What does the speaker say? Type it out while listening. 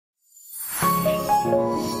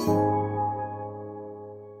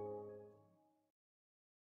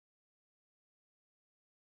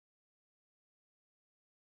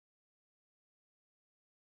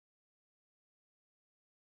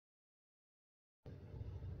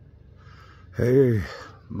Hey,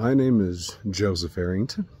 my name is Joseph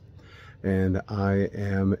Arrington, and I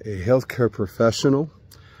am a healthcare professional.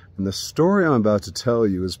 And the story I'm about to tell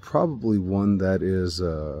you is probably one that is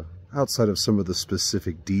outside of some of the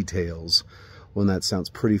specific details, one that sounds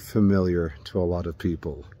pretty familiar to a lot of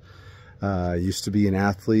people. I used to be an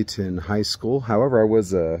athlete in high school. However, I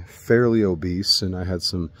was fairly obese, and I had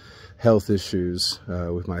some health issues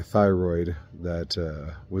with my thyroid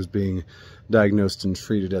that was being diagnosed and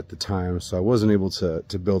treated at the time, so I wasn't able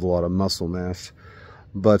to build a lot of muscle mass.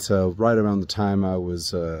 But right around the time I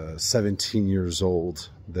was 17 years old,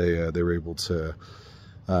 they were able to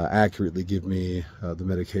accurately give me the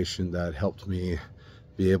medication that helped me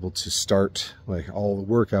be able to start like all the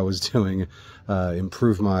work I was doing,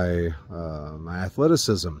 improve my my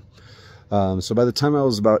athleticism. So by the time I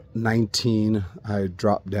was about 19, I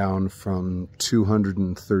dropped down from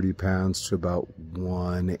 230 pounds to about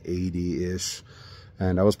 180-ish.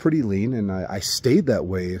 And I was pretty lean, and I stayed that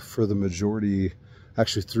way for the majority,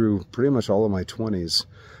 actually through pretty much all of my 20s.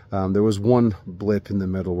 There was one blip in the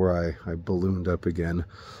middle where I ballooned up again.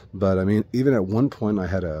 But I mean, even at one point I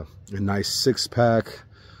had a nice six-pack.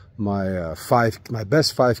 My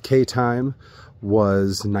best 5K time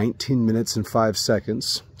was 19 minutes and 5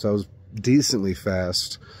 seconds. So I was decently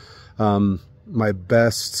fast. My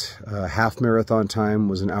best half marathon time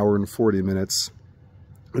was 1 hour and 40 minutes.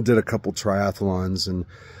 I did a couple triathlons, and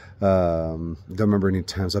don't remember any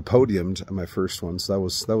times I podiumed at my first one, so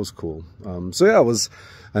that was cool. So yeah, I was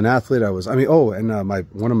an athlete.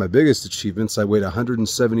 One of my biggest achievements, I weighed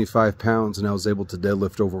 175 pounds, and I was able to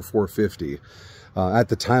deadlift over 450. At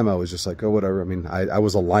the time, I was just like, oh, whatever. I mean, I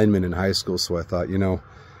was a lineman in high school, so I thought, you know,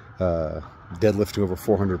 deadlifting over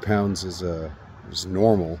 400 pounds is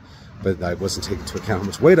normal, but I wasn't taking into account how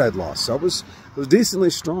much weight I'd lost. So I was decently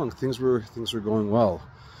strong. Things were going well.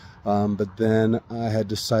 But then I had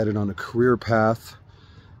decided on a career path,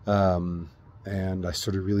 and I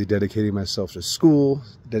started really dedicating myself to school,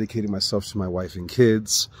 dedicating myself to my wife and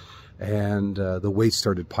kids, and the weight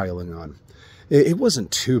started piling on. It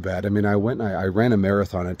wasn't too bad. I mean, I ran a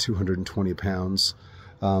marathon at 220 pounds.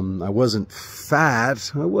 I wasn't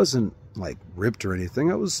fat. I wasn't like ripped or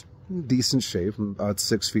anything. I was in decent shape. I'm about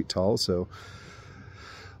 6 feet tall. So,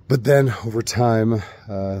 but then over time,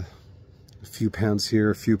 a few pounds here,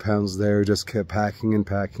 a few pounds there, just kept packing and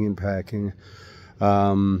packing and packing.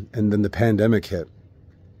 And then the pandemic hit,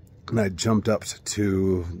 and I jumped up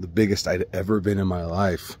to the biggest I'd ever been in my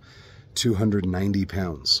life, 290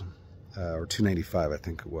 pounds, or 295, I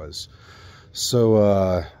think it was. So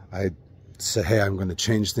I said, hey, I'm going to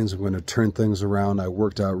change things. I'm going to turn things around. I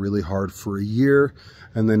worked out really hard for a year.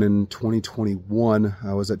 And then in 2021,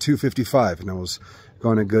 I was at 255, and I was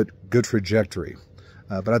going a good trajectory.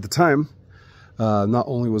 But at the time, not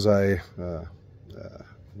only was I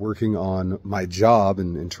working on my job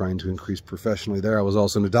and trying to increase professionally there, I was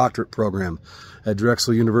also in a doctorate program at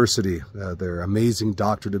Drexel University, their amazing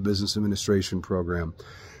Doctorate of Business Administration program.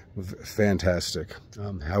 Fantastic.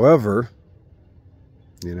 However,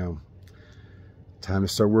 you know, time to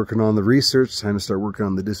start working on the research, time to start working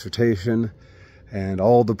on the dissertation and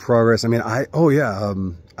all the progress. I mean, I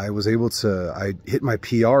was able to, I hit my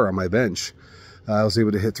PR on my bench. I was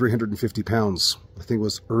able to hit 350 pounds. I think it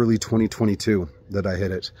was early 2022 that I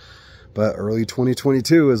hit it. But early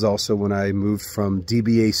 2022 is also when I moved from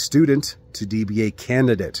DBA student to DBA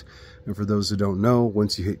candidate. And for those who don't know,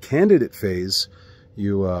 once you hit candidate phase,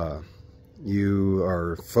 you are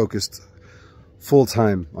focused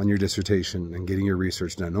full-time on your dissertation and getting your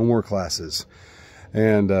research done. No more classes.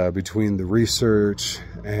 And between the research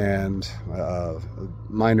and a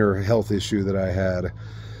minor health issue that I had,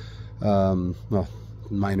 well,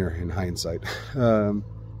 minor in hindsight,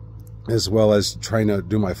 as well as trying to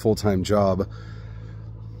do my full-time job,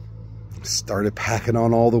 started packing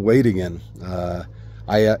on all the weight again.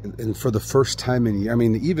 And for the first time in a year, I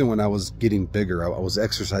mean, even when I was getting bigger, I was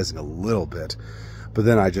exercising a little bit, but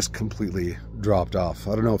then I just completely dropped off.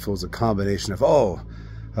 I don't know if it was a combination of,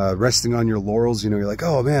 resting on your laurels. You know, you're like,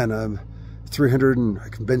 oh man, I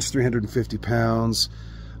can bench 350 pounds.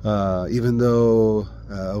 Even though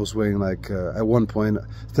I was weighing like, at one point,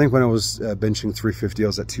 I think when I was benching 350, I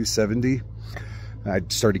was at 270. I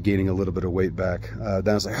started gaining a little bit of weight back. Then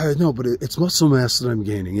I was like, hey, no, but it's muscle mass that I'm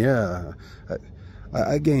gaining. Yeah.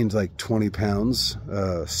 I gained like 20 pounds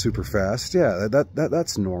super fast. Yeah,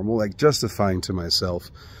 that's normal, like justifying to myself.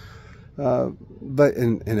 But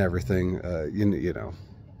in everything, you know,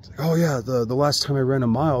 it's like, oh yeah, the last time I ran a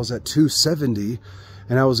mile was at 270,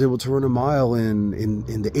 and I was able to run a mile in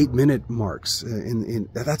the 8-minute marks.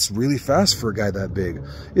 That's really fast for a guy that big.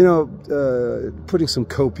 You know, putting some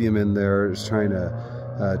copium in there, just trying to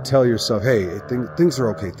tell yourself, hey, things are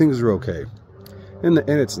okay, things are okay. And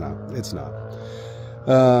it's not. It's not.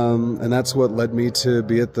 And that's what led me to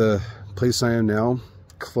be at the place I am now.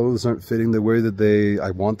 Clothes aren't fitting the way that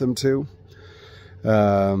I want them to.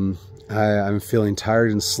 I'm feeling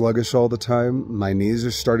tired and sluggish all the time. My knees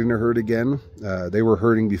are starting to hurt again. They were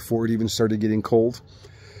hurting before it even started getting cold.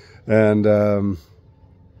 And I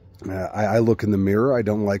look in the mirror. I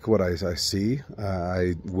don't like what I see.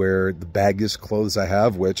 I wear the baggiest clothes I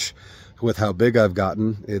have, which, with how big I've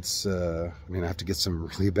gotten, it's, I have to get some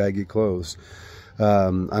really baggy clothes.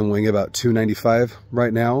 I'm weighing about 295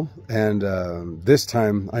 right now, and this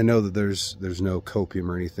time I know that there's no copium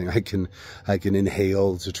or anything. I can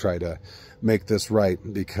inhale to try to make this right,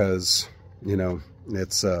 because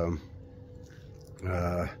it's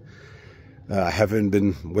I haven't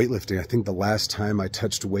been weightlifting. I think the last time I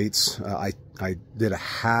touched weights, I did a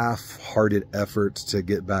half-hearted effort to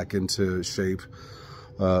get back into shape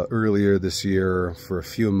earlier this year for a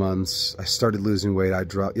few months. I started losing weight. I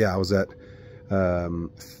dropped. Yeah, I was at. I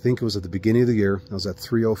think it was at the beginning of the year. I was at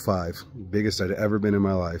 305, biggest I'd ever been in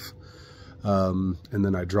my life. And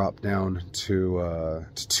then I dropped down to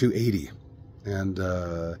 280.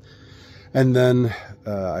 And then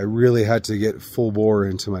I really had to get full bore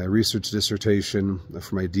into my research dissertation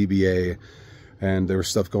for my DBA. And there was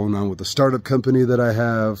stuff going on with the startup company that I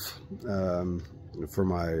have, for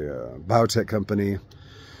my biotech company.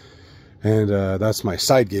 And that's my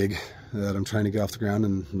side gig that I'm trying to get off the ground,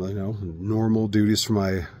 and normal duties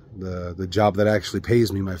for the job that actually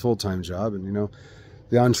pays me, my full-time job. And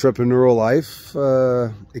the entrepreneurial life,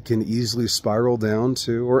 it can easily spiral down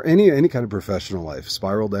to, or any kind of professional life,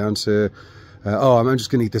 spiral down to, oh, I'm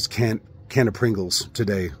just gonna eat this can of Pringles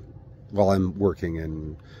today while I'm working,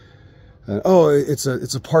 and oh, it's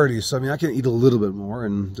a party, so I can eat a little bit more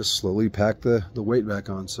and just slowly pack the weight back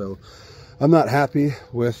on. So I'm not happy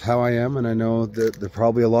with how I am, and I know that there are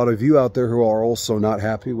probably a lot of you out there who are also not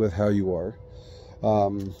happy with how you are.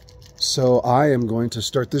 So I am going to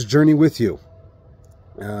start this journey with you.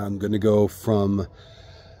 I'm going to go from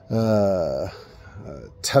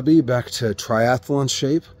tubby back to triathlon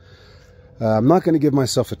shape. I'm not going to give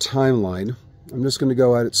myself a timeline. I'm just going to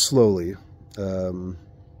go at it slowly.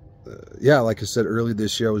 Yeah, like I said, early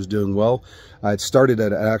this year I was doing well. I had started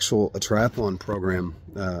at a triathlon program,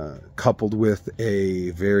 coupled with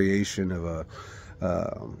a variation of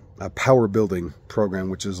a power building program,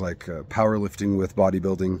 which is like powerlifting with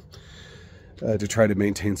bodybuilding, to try to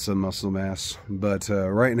maintain some muscle mass. But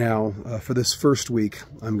right now, for this first week,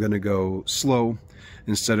 I'm going to go slow.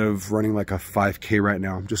 Instead of running like a 5K right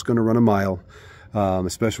now, I'm just going to run a mile,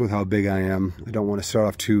 especially with how big I am. I don't want to start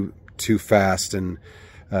off too fast, and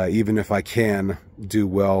even if I can do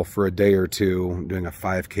well for a day or two, doing a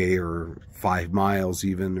 5K or 5 miles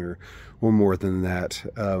even, or more than that,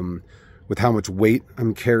 with how much weight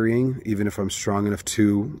I'm carrying, even if I'm strong enough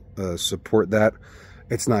to support that,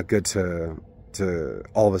 it's not good to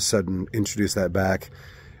all of a sudden introduce that back.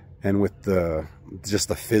 And with just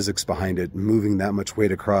the physics behind it, moving that much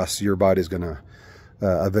weight across, your body's going to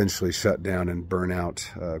eventually shut down and burn out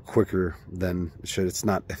quicker than it should. It's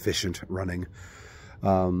not efficient running.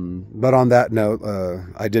 But on that note,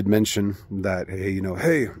 I did mention that,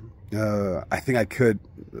 hey, I think I could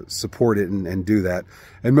support it and do that.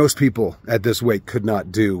 And most people at this weight could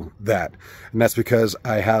not do that. And that's because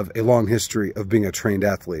I have a long history of being a trained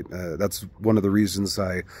athlete. That's one of the reasons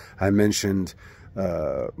I mentioned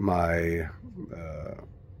what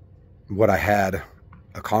I had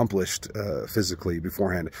accomplished physically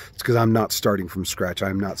beforehand. It's because I'm not starting from scratch.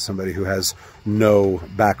 I'm not somebody who has no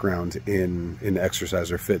background in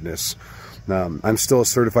exercise or fitness. I'm still a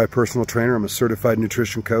certified personal trainer. I'm a certified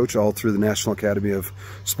nutrition coach, all through the National Academy of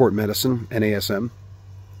Sport Medicine, NASM.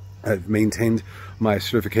 I've maintained my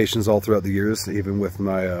certifications all throughout the years, even with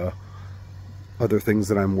my other things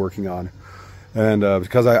that I'm working on. And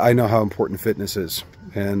because I know how important fitness is,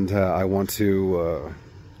 and I want to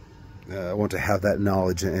have that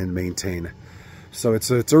knowledge and maintain. So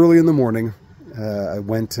it's early in the morning. I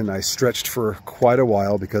went and I stretched for quite a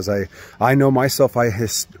while because I know myself. I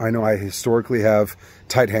know I historically have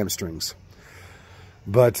tight hamstrings.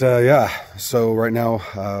 But yeah, so right now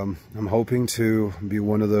I'm hoping to be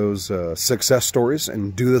one of those success stories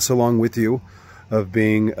and do this along with you, of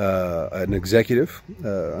being an executive,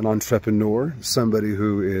 an entrepreneur, somebody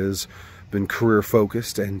who is been career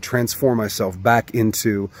focused, and transform myself back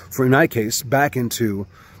into, in my case, back into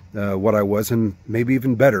what I was, and maybe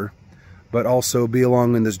even better, but also be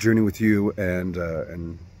along in this journey with you,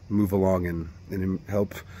 and move along and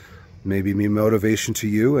help maybe be motivation to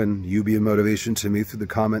you, and you be a motivation to me through the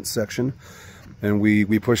comments section, and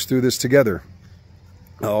we push through this together.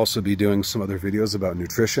 I'll also be doing some other videos about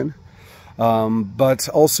nutrition. But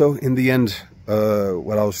also, in the end,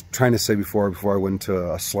 what I was trying to say before I went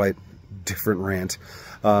to a slight different rant,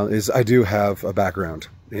 is I do have a background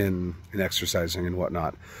in exercising and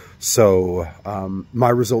whatnot. So my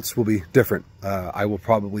results will be different. I will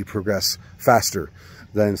probably progress faster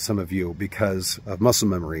than some of you because of muscle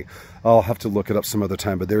memory. I'll have to look it up some other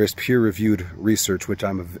time, but there is peer-reviewed research, which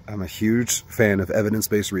I'm a huge fan of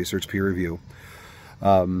evidence-based research, peer review.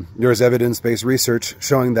 There is evidence-based research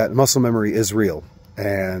showing that muscle memory is real,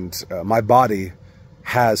 and my body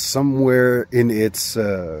has somewhere in its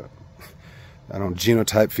I don't know,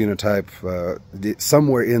 genotype, phenotype,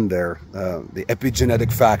 somewhere in there, the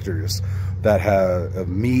epigenetic factors that have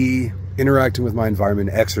me interacting with my environment,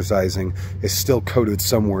 exercising, is still coded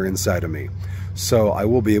somewhere inside of me. So I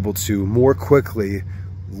will be able to more quickly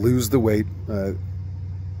lose the weight,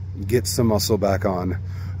 get some muscle back on.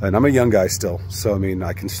 And I'm a young guy still, so I mean,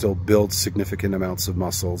 I can still build significant amounts of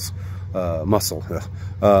muscle, as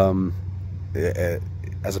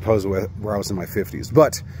opposed to where I was in my 50s.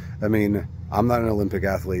 But I mean, I'm not an Olympic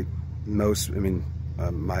athlete. My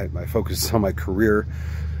focus is on my career,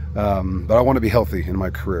 but I want to be healthy in my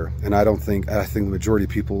career. And I think the majority of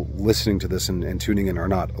people listening to this and tuning in are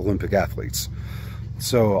not Olympic athletes.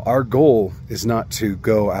 So our goal is not to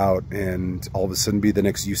go out and all of a sudden be the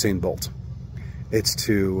next Usain Bolt. It's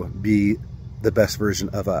to be the best version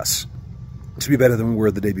of us, to be better than we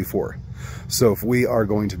were the day before. So if we are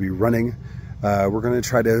going to be running, we're going to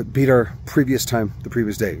try to beat our previous time the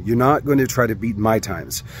previous day. You're not going to try to beat my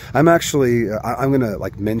times. I'm going to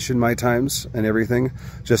like mention my times and everything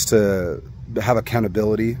just to have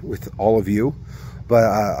accountability with all of you. But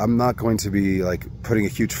I'm not going to be like putting a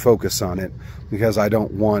huge focus on it because I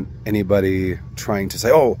don't want anybody trying to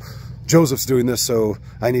say, oh, Joseph's doing this, so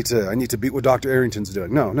I need to beat what Dr. Arrington's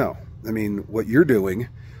doing. No. I mean, what you're doing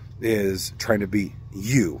is trying to beat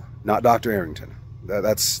you, not Dr. Arrington.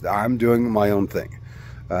 I'm doing my own thing,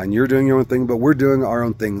 and you're doing your own thing, but we're doing our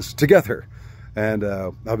own things together. And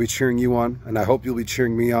I'll be cheering you on, and I hope you'll be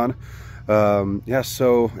cheering me on. Yeah,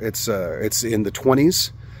 so it's in the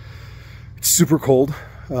 20s. It's super cold.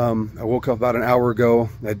 I woke up about an hour ago.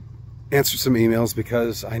 I answered some emails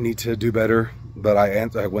because I need to do better. But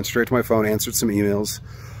I went straight to my phone, answered some emails,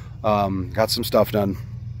 got some stuff done.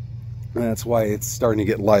 And that's why it's starting to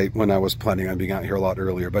get light when I was planning on being out here a lot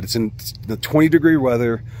earlier. But it's in the 20-degree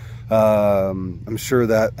weather. I'm sure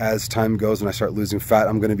that as time goes and I start losing fat,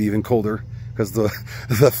 I'm going to be even colder because the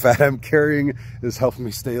fat I'm carrying is helping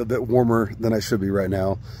me stay a bit warmer than I should be right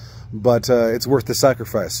now. But it's worth the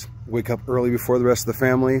sacrifice. Wake up early before the rest of the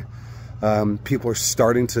family. People are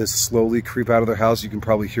starting to slowly creep out of their house. You can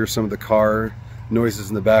probably hear some of the car noises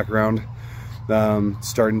in the background.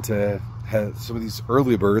 Starting to have some of these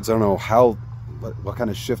early birds. I don't know what kind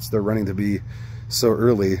of shifts they're running to be so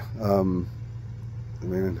early.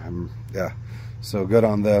 Yeah, so good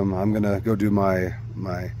on them. I'm gonna go do my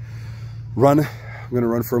run. I'm gonna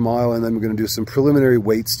run for a mile, and then I'm gonna do some preliminary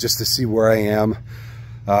weights just to see where I am.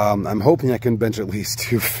 I'm hoping I can bench at least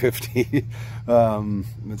 250.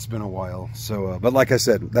 It's been a while. So, but like I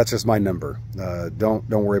said, that's just my number. Don't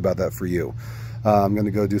worry about that for you. I'm going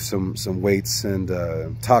to go do some weights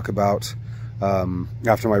and talk about,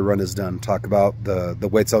 after my run is done, talk about the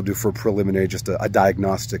weights I'll do for preliminary, just a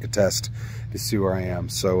diagnostic, a test to see where I am.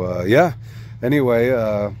 So, yeah. Anyway,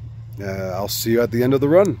 I'll see you at the end of the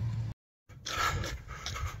run.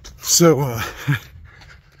 So,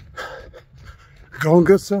 going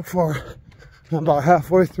good so far. I'm about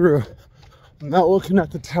halfway through. I'm not looking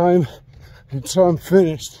at the time until I'm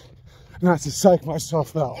finished, not to psych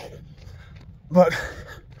myself out. But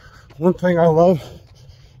one thing I love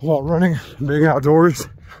about running and being outdoors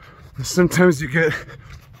is sometimes you get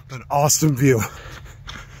an awesome view.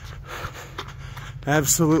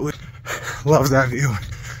 Absolutely love that view.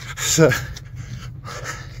 So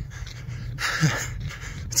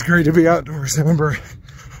it's great to be outdoors. I remember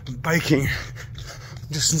biking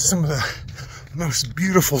just in some of the most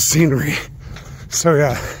beautiful scenery. So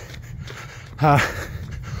yeah,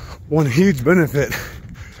 one huge benefit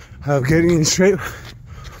of getting in shape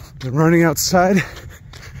and running outside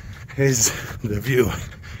is the view.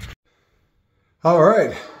 All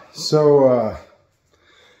right, so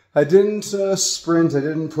I didn't sprint, I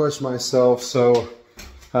didn't push myself, so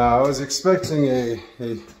I was expecting a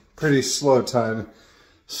pretty slow time.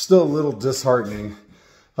 Still a little disheartening.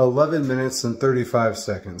 11 minutes and 35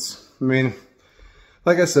 seconds. I mean,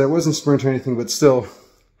 like I said, it wasn't sprint or anything, but still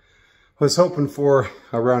was hoping for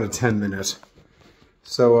around a 10-minute.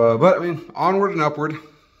 So, but I mean, onward and upward.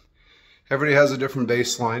 Everybody has a different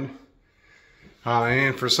baseline.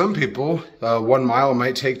 And for some people, 1 mile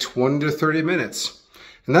might take 20 to 30 minutes.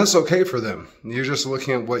 And that's okay for them. You're just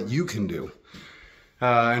looking at what you can do.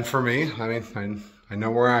 And for me, I mean, I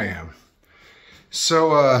know where I am.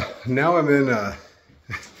 So now I'm in,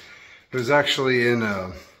 it was actually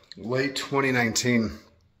in late 2019.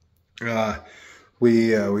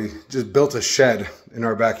 We just built a shed in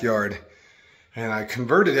our backyard, and I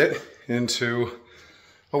converted it into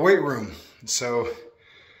a weight room. So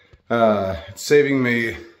it's saving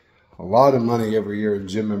me a lot of money every year in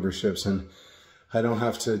gym memberships, and I don't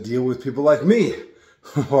have to deal with people like me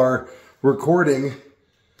who are recording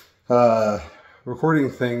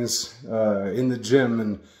things in the gym,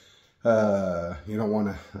 and you don't want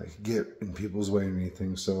to get in people's way or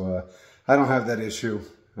anything. So I don't have that issue.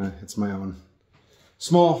 It's my own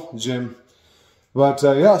small gym. But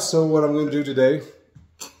yeah, so what I'm going to do today,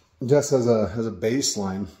 just as a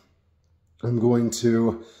baseline, I'm going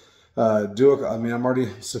to I mean, I'm already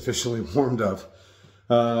sufficiently warmed up.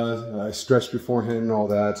 I stretched beforehand and all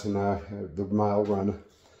that, and the mile run.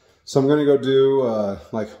 So I'm going to go do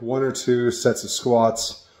like 1 or 2 sets of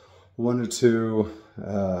squats, 1 or 2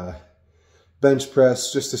 bench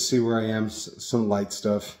press, just to see where I am, some light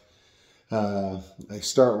stuff. I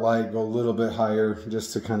start light, go a little bit higher,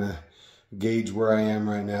 just to kind of gauge where I am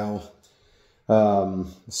right now.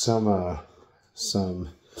 Some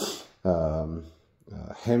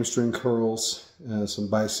hamstring curls, some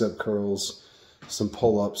bicep curls, some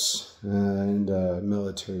pull-ups, and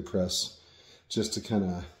military press, just to kind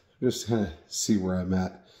of see where I'm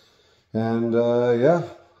at. And yeah,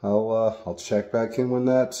 I'll check back in when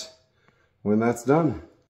that's done.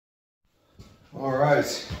 All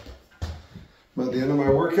right, I'm at the end of my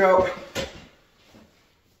workout.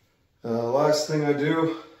 Last thing I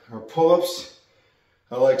do are pull-ups.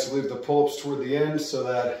 I like to leave the pull-ups toward the end so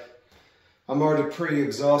that I'm already pretty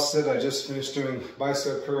exhausted. I just finished doing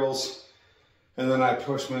bicep curls, and then I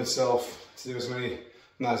push myself to do as many,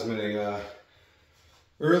 not as many.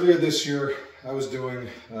 Earlier this year, I was doing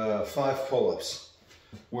 5 pull-ups,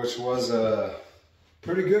 which was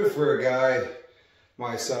pretty good for a guy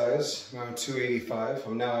my size. I'm 285.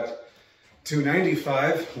 I'm now at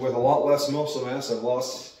 295 with a lot less muscle mass. I've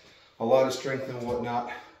lost a lot of strength and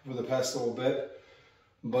whatnot for the past little bit.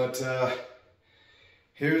 But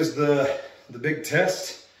here's the big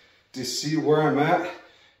test to see where I'm at.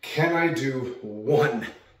 Can I do 1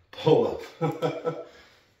 pull-up?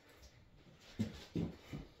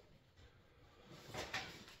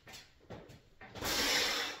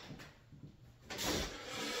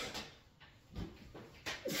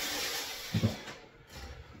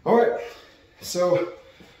 All right, so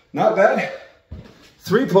not bad.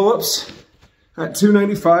 3 pull-ups at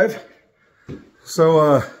 295.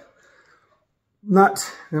 So I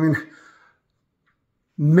mean,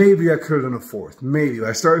 maybe I could have done a 4th. Maybe.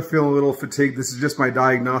 I started feeling a little fatigued. This is just my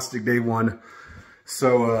diagnostic day 1.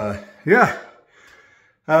 So yeah,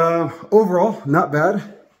 overall, not bad.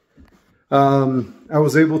 I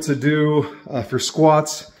was able to do, for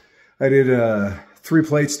squats, I did 3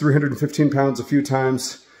 plates, 315 pounds a few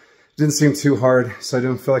times. Didn't seem too hard, so I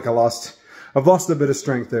didn't feel like I've lost a bit of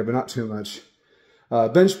strength there, but not too much.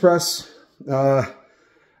 Bench press, I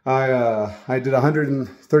did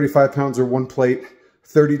 135 pounds or 1 plate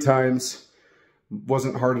 30 times.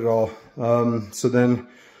 Wasn't hard at all. So then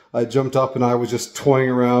I jumped up and I was just toying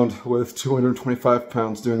around with 225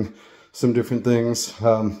 pounds, doing some different things.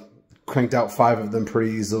 Cranked out 5 of them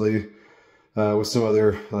pretty easily, with some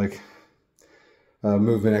other like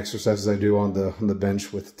movement exercises I do on the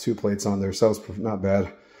bench with 2 plates on there. So that was not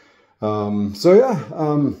bad. So yeah,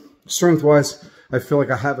 strength-wise, I feel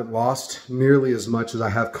like I haven't lost nearly as much as I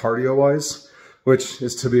have cardio-wise, which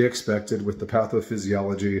is to be expected with the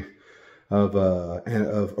pathophysiology of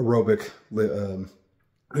aerobic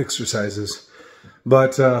exercises.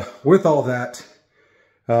 But with all that,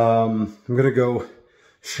 I'm gonna go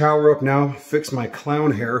shower up now, fix my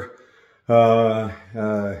clown hair,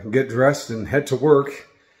 get dressed and head to work.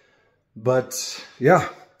 But yeah,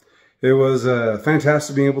 it was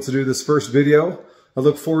fantastic being able to do this first video. I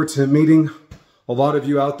look forward to meeting a lot of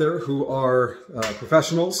you out there who are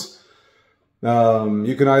professionals.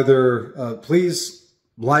 You can either please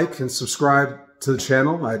like and subscribe to the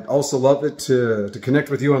channel. I'd also love it to connect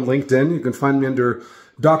with you on LinkedIn. You can find me under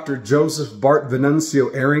Dr. Joseph Bart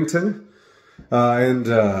Venancio Arrington. And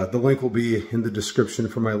the link will be in the description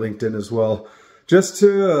for my LinkedIn as well. Just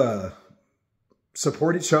to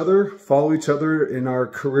support each other, follow each other in our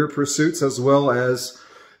career pursuits, as well as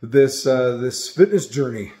this fitness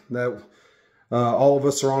journey that all of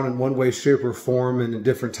us are on in one way, shape, or form, and in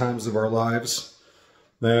different times of our lives.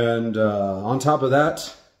 And on top of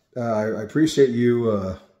that, I appreciate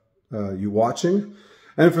you you watching.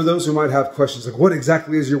 And for those who might have questions like, what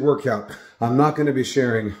exactly is your workout? I'm not going to be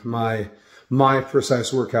sharing my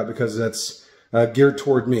precise workout because that's geared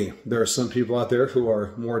toward me. There are some people out there who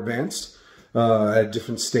are more advanced at a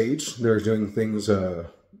different stage. They're doing things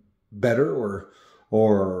better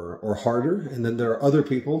or harder. And then there are other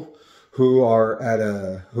people who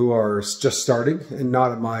are just starting and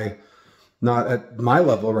not at my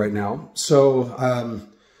level right now. So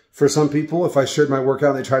for some people, if I shared my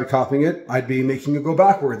workout and they tried copying it, I'd be making it go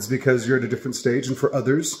backwards because you're at a different stage. And for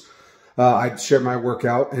others, I'd share my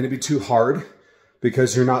workout and it'd be too hard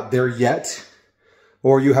because you're not there yet,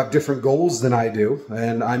 or you have different goals than I do,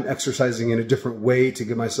 and I'm exercising in a different way to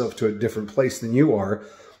get myself to a different place than you are,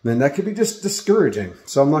 then that could be just discouraging.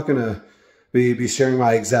 So I'm not going to be sharing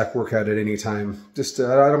my exact workout at any time. Just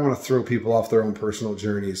I don't want to throw people off their own personal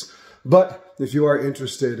journeys. But if you are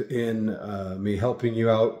interested in me helping you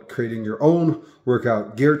out, creating your own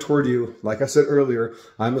workout geared toward you, like I said earlier,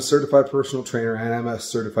 I'm a certified personal trainer and I'm a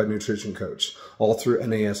certified nutrition coach, all through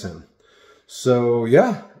NASM. So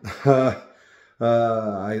yeah, I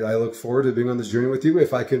look forward to being on this journey with you.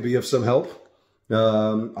 If I could be of some help,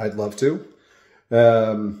 I'd love to.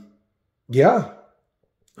 Yeah.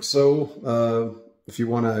 So if you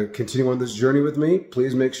want to continue on this journey with me,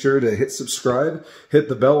 please make sure to hit subscribe, hit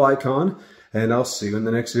the bell icon, and I'll see you in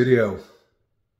the next video.